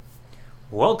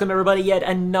Welcome, everybody, yet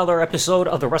another episode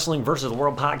of the Wrestling vs. the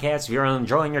World podcast. If you're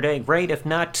enjoying your day, great. If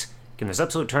not, can this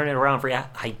episode turn it around for you?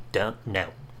 I don't know.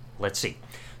 Let's see.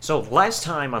 So, last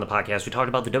time on the podcast, we talked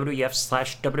about the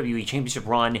WWF/WWE Championship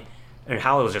run and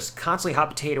how it was just constantly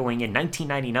hot potatoing in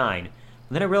 1999. And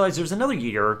then I realized there was another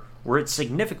year where it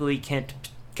significantly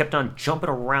kept on jumping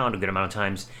around a good amount of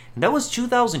times, and that was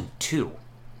 2002.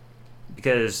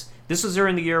 Because this was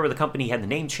during the year where the company had the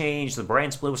name change, the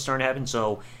brand split was starting to happen,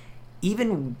 so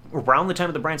even around the time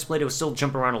of the brand split, it was still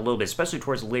jumping around a little bit, especially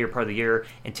towards the later part of the year,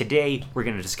 and today we're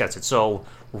going to discuss it. So,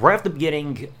 right at the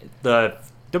beginning, the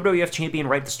WWF champion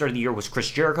right at the start of the year was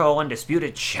Chris Jericho,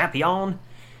 undisputed champion.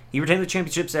 He retained the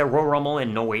championships at Royal Rumble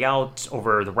and No Way Out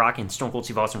over The Rock and Stone Cold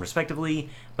Steve Austin, respectively,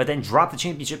 but then dropped the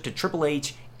championship to Triple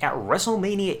H at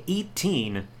WrestleMania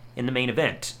 18 in the main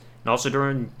event. And also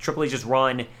during Triple H's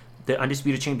run, the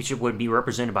Undisputed Championship would be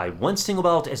represented by one single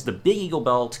belt as the Big Eagle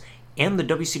belt, and the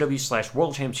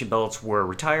WCW/World Championship belts were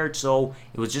retired, so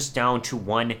it was just down to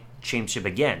one championship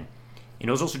again. And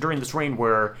it was also during this reign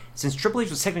where, since Triple H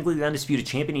was technically the Undisputed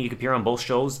Champion and he could appear on both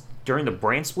shows during the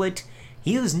brand split,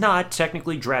 he was not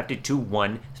technically drafted to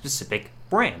one specific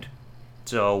brand.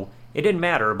 So it didn't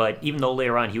matter, but even though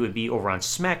later on he would be over on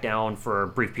SmackDown for a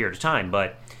brief period of time,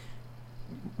 but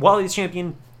while he was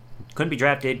champion, couldn't be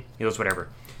drafted, it was whatever.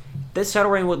 This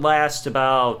title reign would last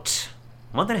about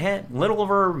a month and a half, little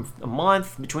over a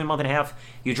month, between a month and a half.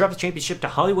 You dropped the championship to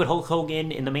Hollywood Hulk Hogan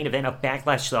in the main event of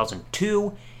Backlash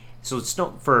 2002. So it's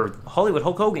for Hollywood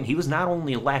Hulk Hogan, he was not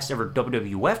only the last ever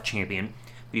WWF champion,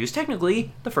 but he was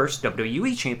technically the first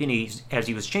WWE champion, as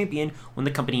he was champion when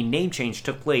the company name change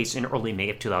took place in early May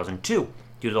of 2002,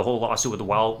 due to the whole lawsuit with the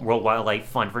World Wildlife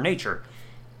Fund for Nature,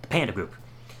 the Panda Group.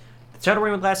 The title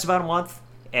reign would last about a month,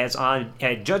 as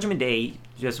at Judgment Day,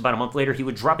 just about a month later, he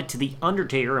would drop it to The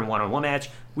Undertaker in one-on-one match.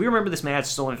 We remember this match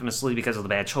so infamously because of the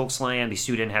bad chokeslam. These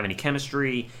two didn't have any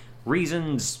chemistry.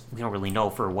 Reasons, we don't really know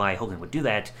for why Hogan would do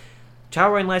that.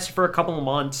 Title reign lasted for a couple of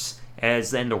months, as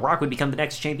then The Rock would become the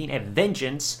next champion at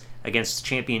Vengeance against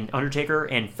champion Undertaker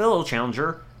and fellow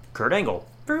challenger Kurt Angle.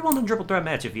 Very well done triple threat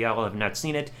match if you all have not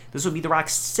seen it. This would be The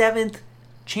Rock's 7th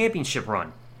championship run.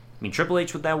 I mean, Triple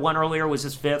H with that one earlier was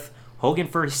his 5th, Hogan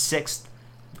for his 6th,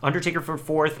 Undertaker for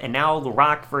 4th, and now The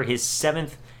Rock for his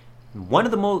 7th. One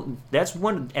of the most, that's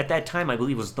one, at that time, I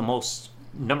believe, was the most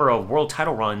number of world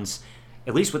title runs,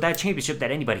 at least with that championship, that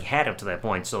anybody had up to that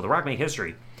point. So The Rock made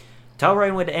history. Title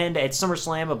reign would end at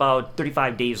SummerSlam about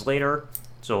 35 days later,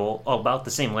 so about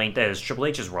the same length as Triple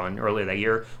H's run earlier that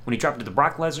year, when he dropped it to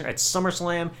Brock Lesnar at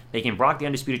SummerSlam, making Brock the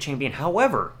Undisputed Champion.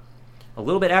 However, a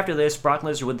little bit after this, Brock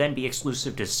Lesnar would then be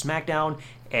exclusive to SmackDown,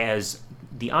 as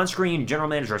the on-screen general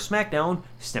manager of SmackDown,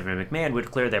 Stephanie McMahon, would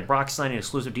declare that Brock signed an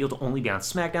exclusive deal to only be on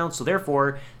SmackDown, so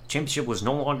therefore, the championship was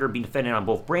no longer being defended on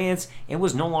both brands, and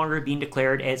was no longer being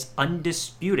declared as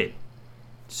undisputed.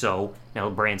 So, now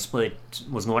the brand split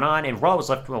was going on, and Raw was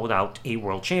left without a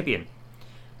world champion.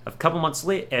 A couple months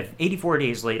later, 84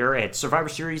 days later, at Survivor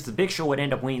Series, the Big Show would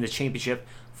end up winning the championship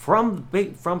from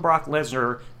Brock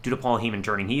Lesnar due to Paul Heyman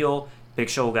turning heel. Big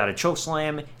Show got a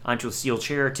chokeslam onto a steel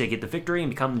chair to get the victory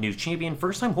and become the new champion.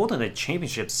 First time holding the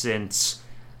championship since,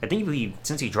 I think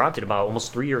since he dropped it about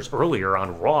almost 3 years earlier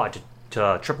on Raw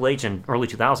to Triple H in early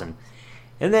 2000.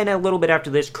 And then a little bit after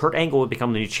this, Kurt Angle would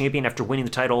become the new champion after winning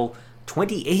the title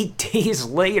 28 days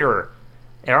later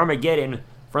at Armageddon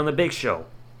from the Big Show.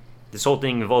 This whole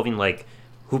thing involving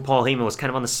who Paul Heyman was kind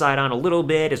of on the side on a little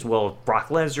bit, as well as Brock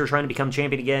Lesnar trying to become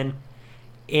champion again.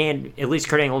 And at least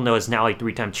Kurt Angle is now a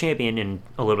 3-time champion, and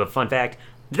a little bit of fun fact,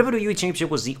 the WWE Championship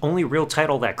was the only real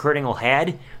title that Kurt Angle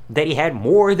had that he had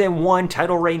more than one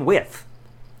title reign with.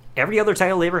 Every other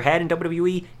title they ever had in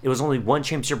WWE, it was only one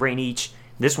championship reign each.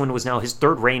 This one was now his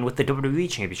 3rd reign with the WWE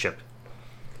Championship.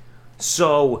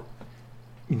 So,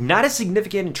 not as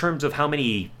significant in terms of how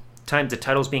many times the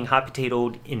title's being hot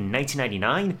potatoed in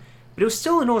 1999, but it was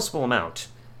still a noticeable amount.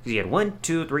 Because you had 1,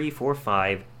 2, 3, 4,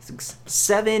 5, 6,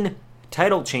 7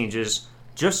 title changes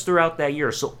just throughout that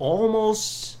year. So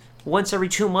almost once every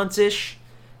 2 months-ish.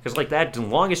 Because the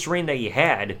longest reign that you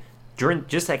had during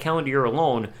just that calendar year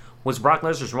alone was Brock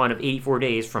Lesnar's run of 84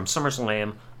 days from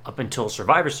SummerSlam up until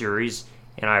Survivor Series.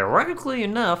 And ironically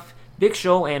enough, Big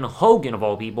Show and Hogan, of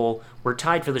all people, were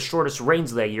tied for the shortest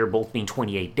reigns of that year, both being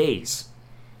 28 days.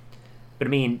 But I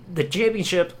mean, the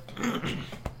championship...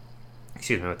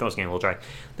 excuse me, my throat's getting a little dry.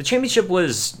 The championship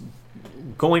was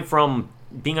going from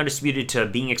being undisputed to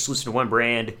being exclusive to one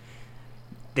brand.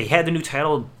 They had the new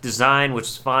title design, which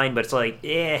is fine, but it's at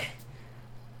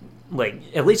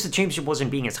least the championship wasn't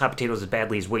being as hot potatoes as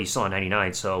badly as what you saw in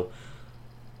 99, so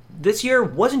this year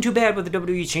wasn't too bad with the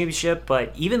WWE Championship,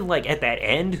 but even at that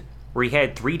end, where he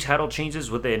had 3 title changes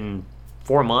within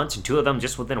 4 months, and 2 of them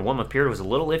just within a 1-month period, was a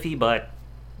little iffy, but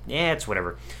yeah, it's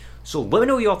whatever. So let me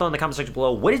know what you all thought in the comment section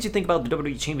below. What did you think about the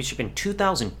WWE Championship in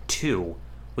 2002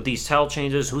 with these title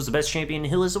changes? Who's the best champion?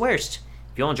 Who is the worst?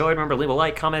 If you all enjoyed, remember, leave a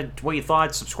like, comment what you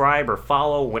thought, subscribe, or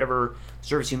follow whatever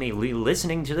service you may be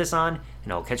listening to this on,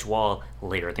 and I'll catch you all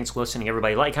later. Thanks for listening,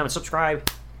 everybody. Like, comment, subscribe.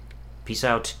 Peace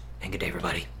out, and good day,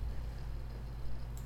 everybody.